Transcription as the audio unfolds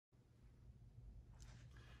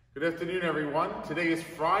Good afternoon, everyone. Today is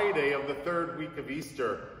Friday of the third week of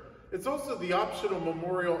Easter. It's also the optional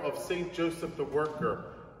memorial of St. Joseph the Worker.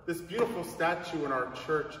 This beautiful statue in our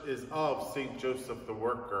church is of St. Joseph the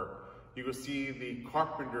Worker. You will see the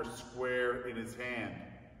carpenter square in his hand.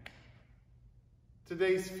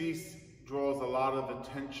 Today's feast draws a lot of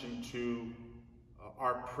attention to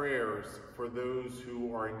our prayers for those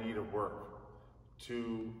who are in need of work,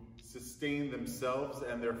 to sustain themselves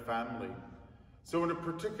and their family. So in a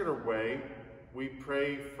particular way, we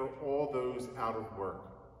pray for all those out of work,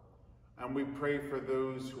 and we pray for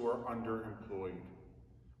those who are underemployed.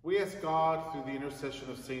 We ask God, through the intercession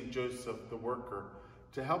of St. Joseph the Worker,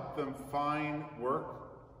 to help them find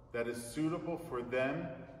work that is suitable for them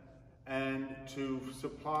and to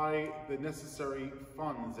supply the necessary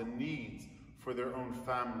funds and needs for their own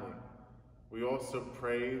family. We also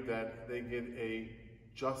pray that they get a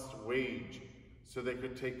just wage so they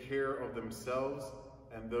could take care of themselves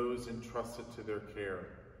and those entrusted to their care.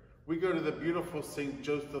 We go to the beautiful St.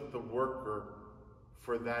 Joseph the Worker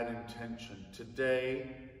for that intention.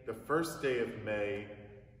 Today, the first day of May,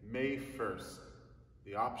 May 1st,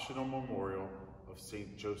 the optional memorial of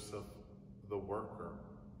St. Joseph the Worker.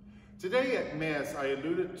 Today at Mass, I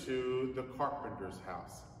alluded to the carpenter's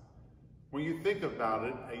house. When you think about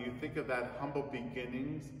it, and you think of that humble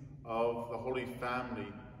beginnings of the Holy Family,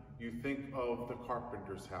 you think of the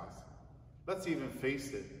carpenter's house. Let's even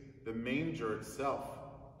face it, the manger itself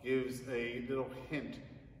gives a little hint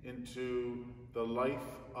into the life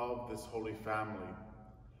of this Holy Family.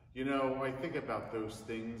 You know, I think about those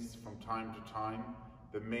things from time to time.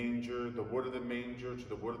 The manger, the wood of the manger to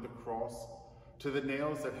the wood of the cross, to the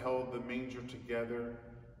nails that held the manger together,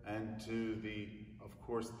 and to of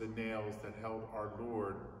course, the nails that held our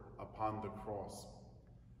Lord upon the cross.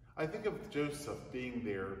 I think of Joseph being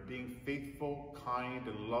there, being faithful, kind,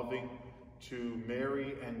 and loving to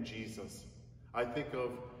Mary and Jesus. I think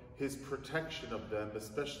of his protection of them,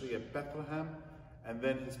 especially at Bethlehem, and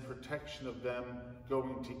then his protection of them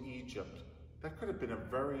going to Egypt. That could have been a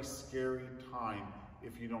very scary time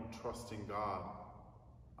if you don't trust in God.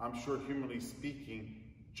 I'm sure, humanly speaking,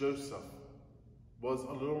 Joseph was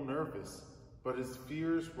a little nervous, but his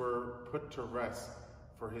fears were put to rest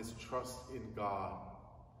for his trust in God.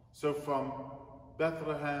 So from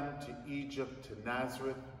Bethlehem to Egypt to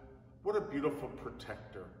Nazareth, what a beautiful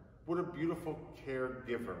protector, what a beautiful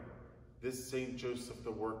caregiver this St. Joseph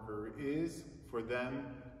the Worker is for them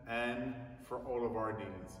and for all of our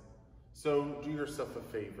needs. So do yourself a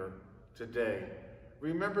favor today.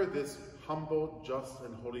 Remember this humble, just,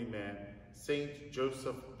 and holy man, St.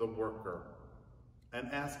 Joseph the Worker,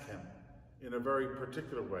 and ask him in a very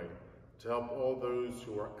particular way to help all those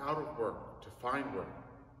who are out of work to find work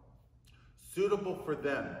suitable for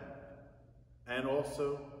them, and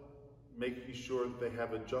also making sure that they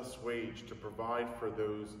have a just wage to provide for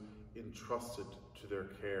those entrusted to their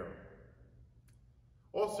care.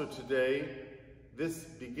 Also today, this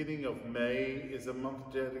beginning of May is a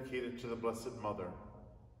month dedicated to the Blessed Mother.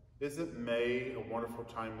 Isn't May a wonderful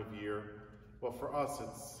time of year? Well, for us,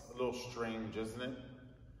 it's a little strange, isn't it?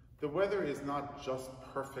 The weather is not just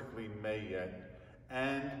perfectly May yet,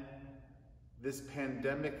 and this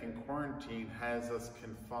pandemic and quarantine has us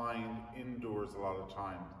confined indoors a lot of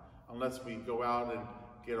times, unless we go out and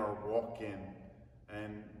get our walk-in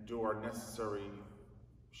and do our necessary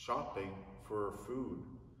shopping for food.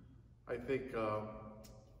 I think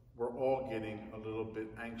we're all getting a little bit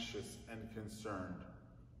anxious and concerned,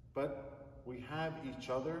 but we have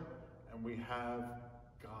each other and we have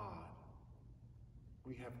God.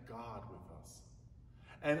 We have God with us.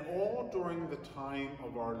 And all during the time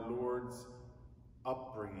of our Lord's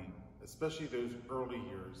upbringing, especially those early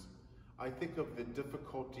years, I think of the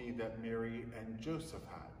difficulty that Mary and Joseph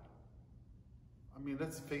had. I mean,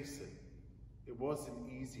 let's face it, it wasn't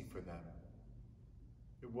easy for them.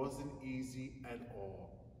 It wasn't easy at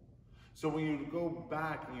all. So when you go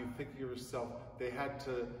back and you think to yourself, they had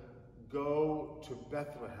to go to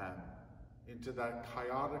Bethlehem into that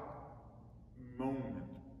chaotic moment.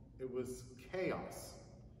 It was chaos.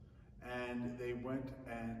 And they went,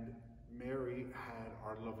 and Mary had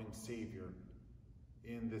our loving Savior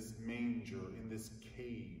in this manger, in this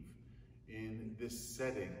cave, in this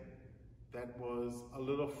setting that was a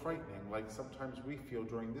little frightening, like sometimes we feel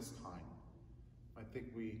during this time. I think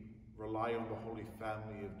we rely on the Holy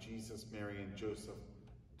Family of Jesus, Mary, and Joseph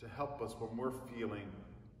to help us when we're feeling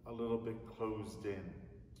a little bit closed in.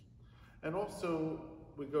 And also,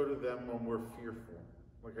 we go to them when we're fearful.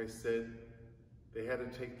 Like I said, they had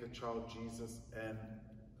to take the child Jesus and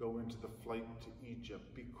go into the flight to Egypt.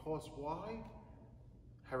 Because why?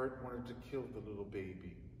 Herod wanted to kill the little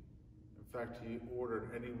baby. And In fact, he ordered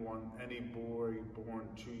any boy born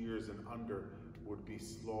 2 years and under would be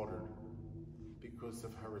slaughtered because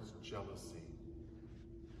of Herod's jealousy,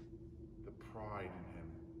 the pride in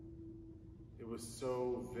him. It was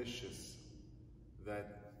so vicious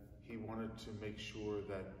that he wanted to make sure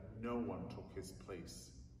that no one took his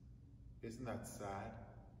place. Isn't that sad?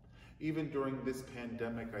 Even during this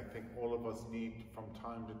pandemic, I think all of us need from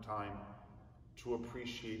time to time to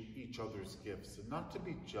appreciate each other's gifts and not to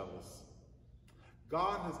be jealous.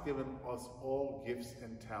 God has given us all gifts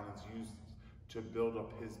and talents used to build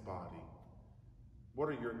up his body. What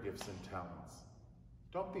are your gifts and talents?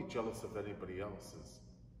 Don't be jealous of anybody else's.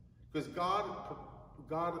 Because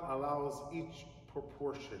God allows each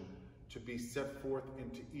proportion to be set forth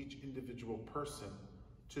into each individual person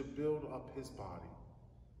to build up his body.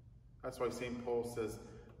 That's why St. Paul says,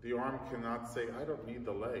 the arm cannot say, I don't need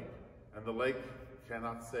the leg. And the leg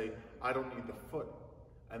cannot say, I don't need the foot.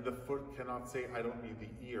 And the foot cannot say, I don't need the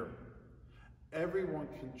ear. Everyone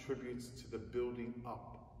contributes to the building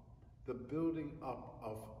up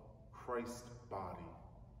of Christ's body,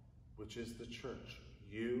 which is the church.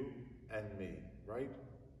 You and me, right?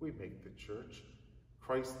 We make the church.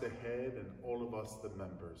 Christ the head and all of us the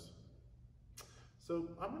members. So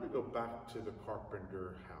I'm going to go back to the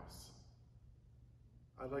carpenter house.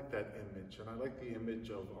 I like that image, and I like the image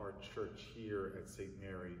of our church here at St.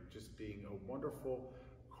 Mary, just being a wonderful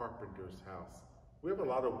carpenter's house. We have a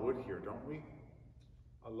lot of wood here, don't we?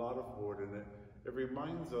 A lot of wood, and it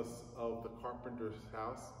reminds us of the carpenter's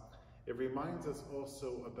house. It reminds us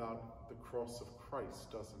also about the cross of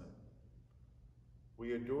Christ, doesn't it?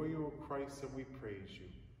 We adore you, O Christ, and we praise you,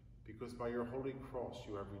 because by your holy cross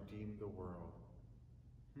you have redeemed the world.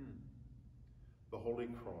 The holy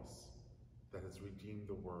cross that has redeemed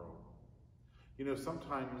the world. You know,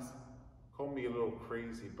 sometimes, call me a little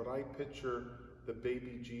crazy, but I picture the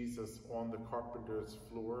baby Jesus on the carpenter's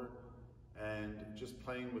floor and just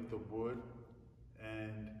playing with the wood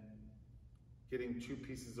and getting 2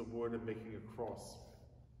 pieces of wood and making a cross.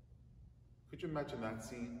 Could you imagine that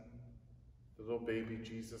scene? The little baby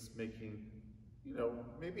Jesus making, you know,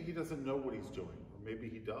 maybe he doesn't know what he's doing, or maybe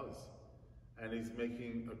he does, and he's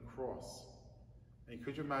making a cross. And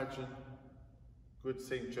could you imagine good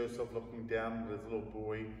St. Joseph looking down at his little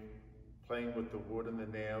boy, playing with the wood and the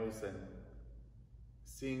nails, and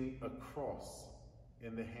seeing a cross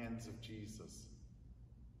in the hands of Jesus,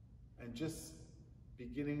 and just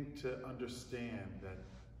beginning to understand that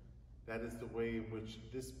that is the way in which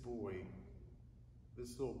this boy,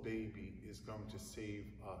 this little baby, is going to save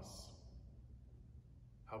us.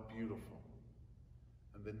 How beautiful.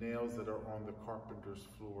 And the nails that are on the carpenter's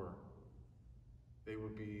floor, they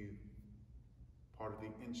would be part of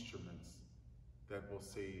the instruments that will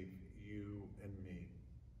save you and me.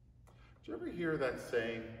 Do you ever hear that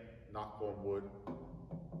saying, knock on wood?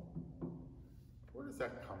 Where does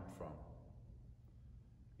that come from?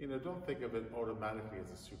 You know, don't think of it automatically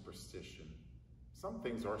as a superstition. Some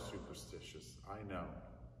things are superstitious, I know.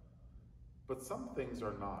 But some things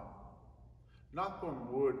are not. Knock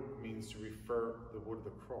on wood means to refer the wood of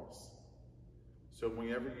the cross. So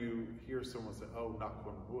whenever you hear someone say, oh, knock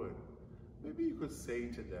on wood, maybe you could say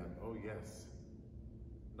to them, oh yes,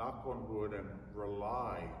 knock on wood and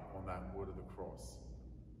rely on that wood of the cross.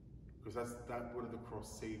 Because that wood of the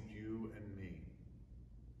cross saved you and me.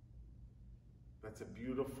 That's a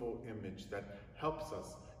beautiful image that helps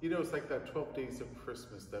us. You know, it's like that 12 days of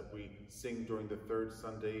Christmas that we sing during the 3rd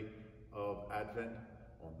Sunday of Advent.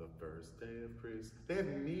 On the first day of Christmas. They have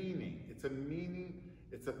meaning. It's a meaning,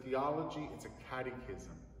 it's a theology, it's a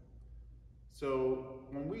catechism. So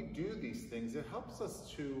when we do these things, it helps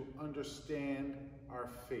us to understand our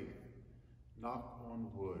faith. Knock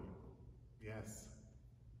on wood. Yes.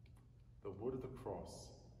 The wood of the cross.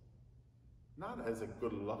 Not as a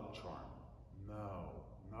good luck charm. No,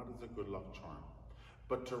 not as a good luck charm.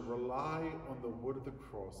 But to rely on the wood of the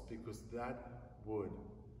cross, because that wood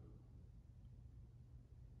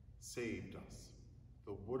saved us.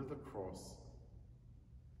 The wood of the cross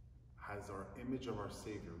has our image of our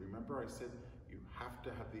Savior. Remember I said you have to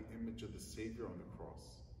have the image of the Savior on the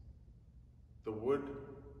cross. The wood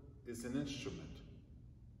is an instrument,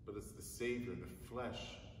 but it's the Savior, the flesh,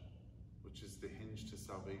 which is the hinge to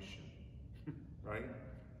salvation, right?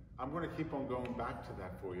 I'm going to keep on going back to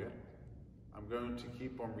that for you. I'm going to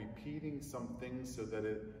keep on repeating some things so that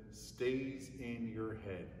it stays in your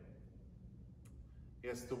head.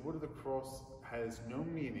 Yes, the wood of the cross has no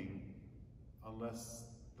meaning unless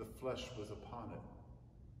the flesh was upon it,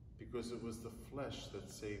 because it was the flesh that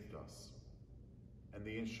saved us, and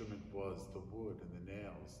the instrument was the wood and the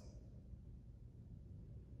nails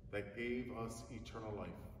that gave us eternal life.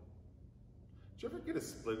 Did you ever get a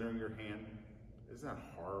splinter in your hand? Isn't that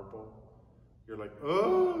horrible? You're like,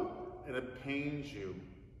 oh, and it pains you.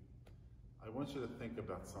 I want you to think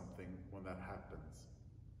about something when that happens.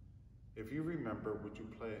 If you remember, would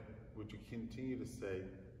you continue to say,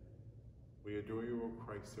 we adore you, O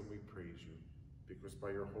Christ, and we praise you, because by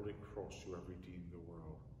your holy cross you have redeemed the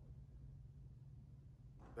world.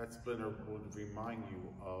 That splinter would remind you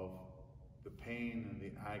of the pain and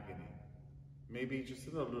the agony, maybe just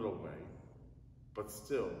in a little way, but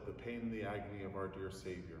still the pain and the agony of our dear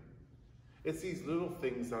Savior. It's these little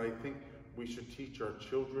things that I think we should teach our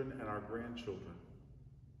children and our grandchildren.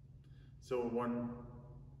 So when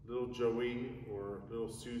little Joey or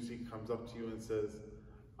little Susie comes up to you and says,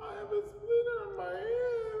 I have a splinter in my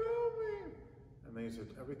hand, help me. And then you said,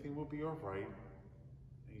 everything will be all right.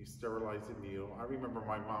 And you sterilize the needle. I remember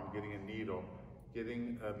my mom getting a needle,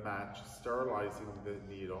 getting a match, sterilizing the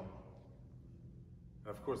needle. And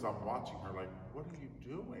of course I'm watching her like, what are you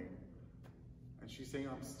doing? And she's saying,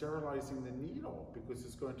 I'm sterilizing the needle because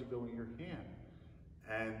it's going to go in your hand.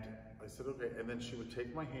 And I said, okay. And then she would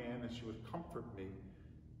take my hand and she would comfort me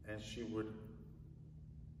and she would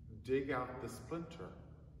dig out the splinter.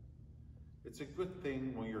 It's a good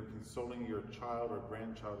thing when you're consoling your child or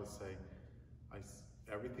grandchild to say,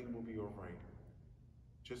 everything will be all right.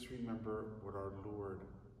 Just remember what our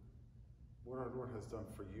Lord has done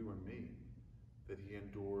for you and me, that he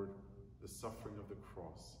endured the suffering of the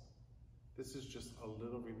cross. This is just a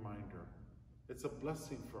little reminder. It's a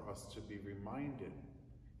blessing for us to be reminded.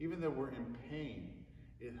 Even though we're in pain,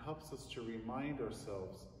 it helps us to remind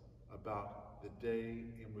ourselves about the day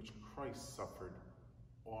in which Christ suffered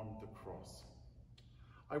on the cross.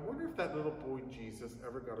 I wonder if that little boy Jesus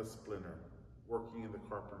ever got a splinter working in the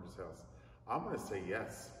carpenter's house. I'm going to say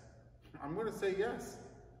yes. I'm going to say yes.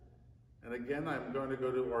 And again, I'm going to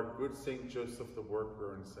go to our good St. Joseph the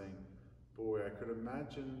worker and saying, boy, I could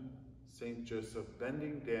imagine St. Joseph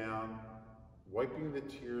bending down, wiping the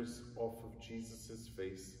tears off of Jesus's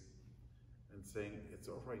face and saying, it's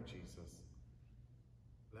all right, Jesus.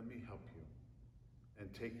 Let me help you.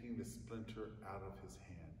 And taking the splinter out of his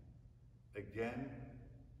hand. Again,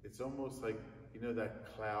 it's almost like, you know,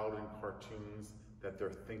 that cloud in cartoons that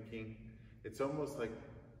they're thinking. It's almost like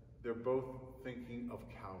they're both thinking of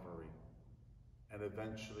Calvary and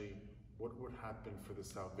eventually what would happen for the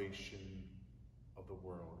salvation of the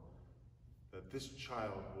world. That this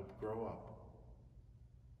child will grow up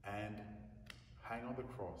and hang on the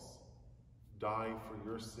cross, die for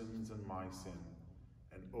your sins and my sin,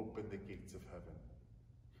 and open the gates of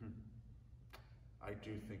heaven. I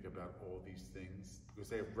do think about all these things because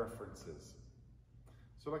they have references.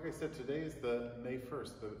 So like I said, today is the May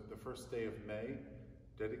 1st, the first day of May,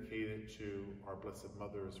 dedicated to our Blessed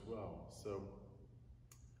Mother as well. So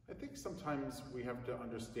I think sometimes we have to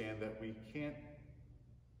understand that we can't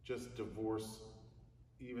just divorce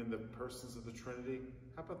even the persons of the Trinity.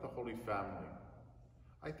 How about the Holy Family?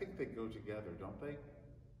 I think they go together, don't they?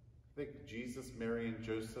 I think Jesus, Mary, and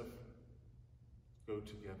Joseph go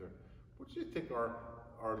together. What do you think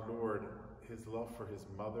our Lord, his love for his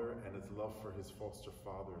mother and his love for his foster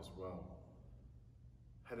father as well,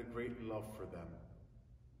 had a great love for them.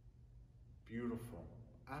 Beautiful,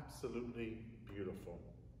 absolutely beautiful.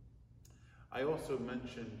 I also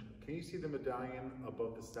mentioned, can you see the medallion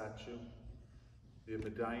above the statue? The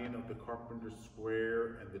medallion of the Carpenter's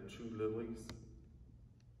Square and the two lilies.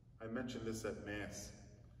 I mentioned this at Mass.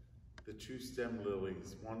 The two stem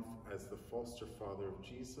lilies, one as the foster father of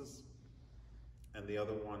Jesus, and the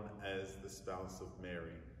other one as the spouse of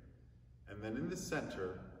Mary. And then in the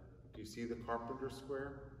center, do you see the Carpenter's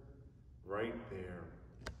Square? Right there.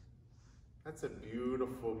 That's a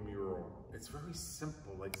beautiful mural. It's very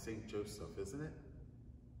simple, like St. Joseph, isn't it?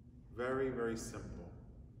 Very, very simple.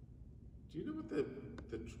 Do you know what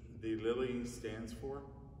the lily stands for?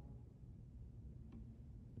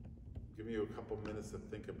 Give you a couple minutes to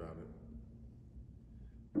think about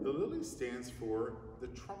it. The lily stands for the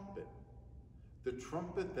trumpet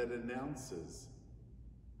that announces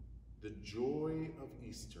the joy of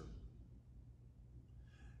Easter.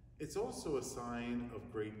 It's also a sign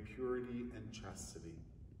of great purity and chastity.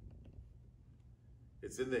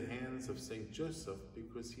 It's in the hands of St. Joseph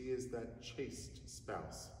because he is that chaste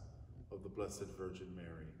spouse of the Blessed Virgin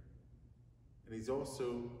Mary. And he's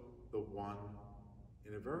also the one,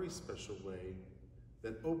 in a very special way,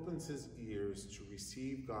 that opens his ears to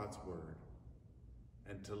receive God's word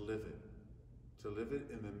and to live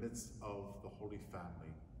it in the midst of the Holy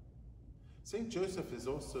Family. St. Joseph is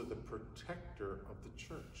also the protector of the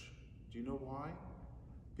church. Do you know why?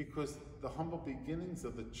 Because the humble beginnings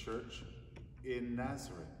of the church in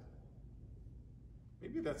Nazareth.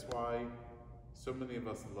 Maybe that's why so many of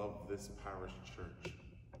us love this parish church.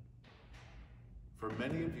 For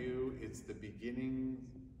many of you, it's the beginning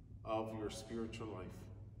of your spiritual life.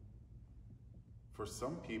 For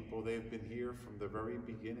some people, they've been here from the very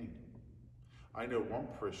beginning. I know one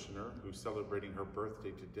parishioner who's celebrating her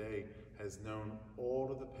birthday today has known all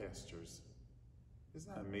of the pastors.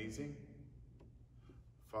 Isn't that amazing?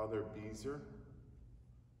 Father Beezer,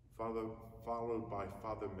 followed by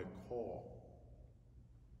Father McCall,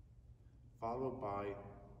 followed by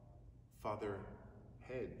Father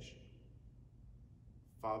Hedge,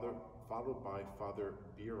 followed by Father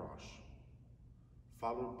Birosh,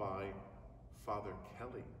 followed by Father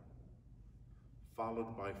Kelly,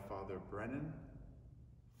 followed by Father Brennan,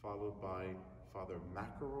 followed by Father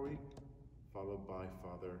McElroy, followed by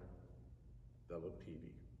Father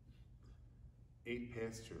Bellopede. 8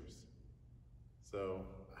 pastors. So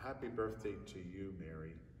happy birthday to you,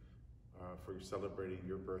 Mary, for celebrating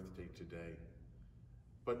your birthday today.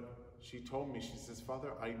 But she told me, she says,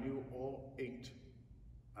 Father, I knew all 8,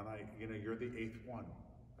 and you're the 8th one.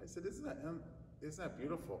 I said, isn't that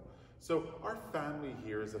beautiful? So our family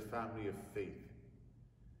here is a family of faith.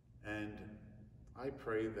 And I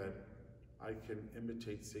pray that I can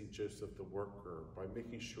imitate St. Joseph the Worker by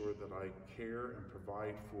making sure that I care and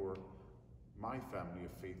provide for my family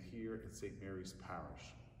of faith here at St. Mary's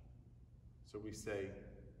Parish. So we say,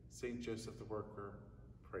 St. Joseph the Worker,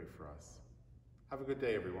 pray for us. Have a good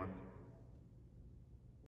day, everyone.